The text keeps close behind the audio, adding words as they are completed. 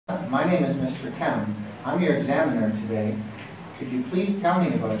my name is Mr. Kim. I'm your examiner today. Could you please tell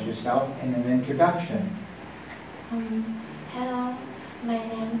me about yourself in an introduction? Hello, my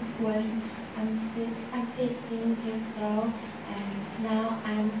name is Quỳnh. I'm 15 years old, and now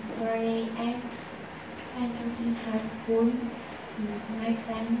I'm studying at Penn High School. My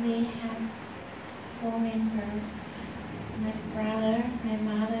family has 4 members: my brother, my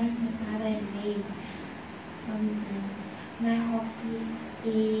mother, my father, and me. So, my hobbies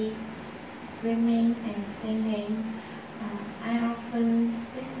is screaming and singing. I often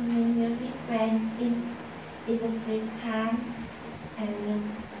listen to music when in the free time, and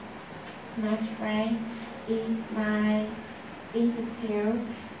my strength is my attitude.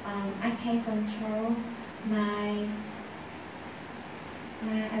 I can control my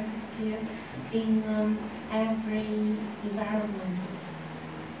attitude in every environment.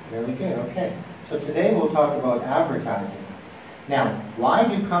 Very good, okay. So today we'll talk about advertising. Now, why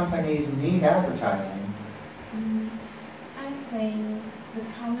do companies need advertising? I think the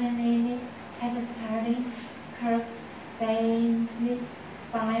company needs advertising because they need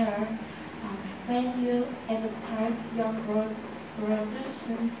buyer. When you advertise your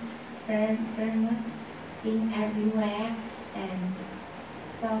production very much in everywhere, and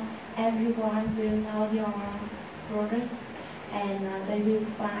so everyone will know your products, and they will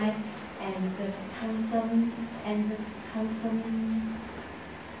buy, and the consumer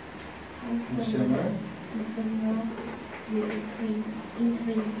will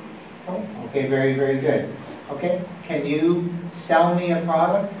increase. Oh, okay, very, very good. Okay, can you sell me a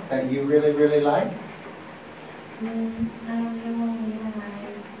product that you really, really like? I really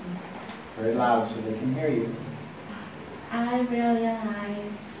like. Very loud so they can hear you. I really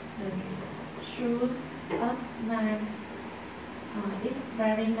like the shoes of Nike. It's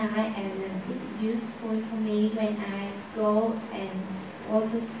very nice and it's useful for me when I go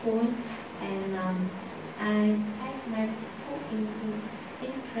to school, and I take my book into.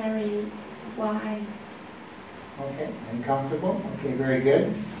 It's very wide. Okay, and comfortable. Okay, very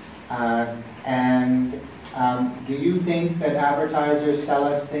good. Do you think that advertisers sell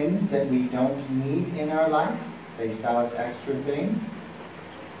us things that we don't need in our life? They sell us extra things?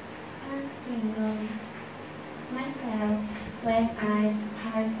 I think myself, when I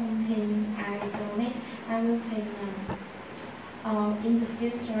buy something I donate, I will think in the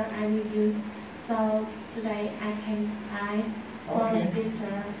future I will use. So today I can buy it for the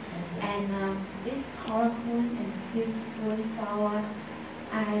future. And it's colorful and beautiful, so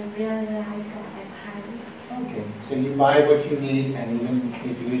I really like, so I buy it. Okay, so you buy what you need and even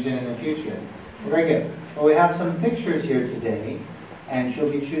if you use it in the future. Very good. Well, we have some pictures here today, and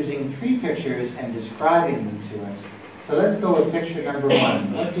she'll be choosing 3 pictures and describing them to us. So let's go with picture number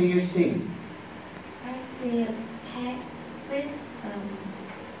 1. What do you see? I see a pet with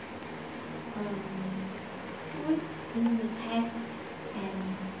food in the pet, and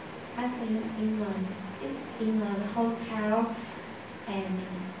I think it's in a hotel, and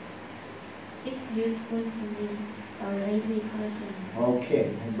it's useful for me, a lazy person. Okay,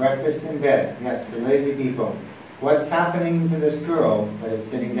 and breakfast in bed. Yes, for lazy people. What's happening to this girl that is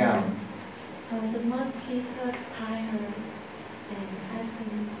sitting down? The mosquitoes bite her, and I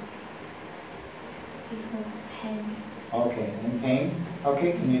think she's in pain. Okay, in pain?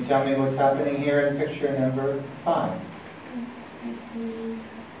 Okay, can you tell me what's happening here in picture number 5? I see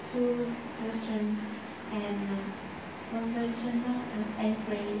 2 persons, and one person is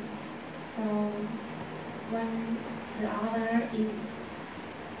angry, so the other is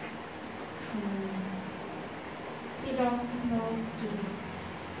she don't know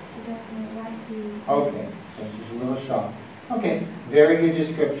what she. Okay, so she's a little shocked. Okay, very good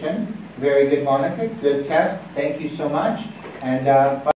description. Very good, Monica. Good test. Thank you so much. And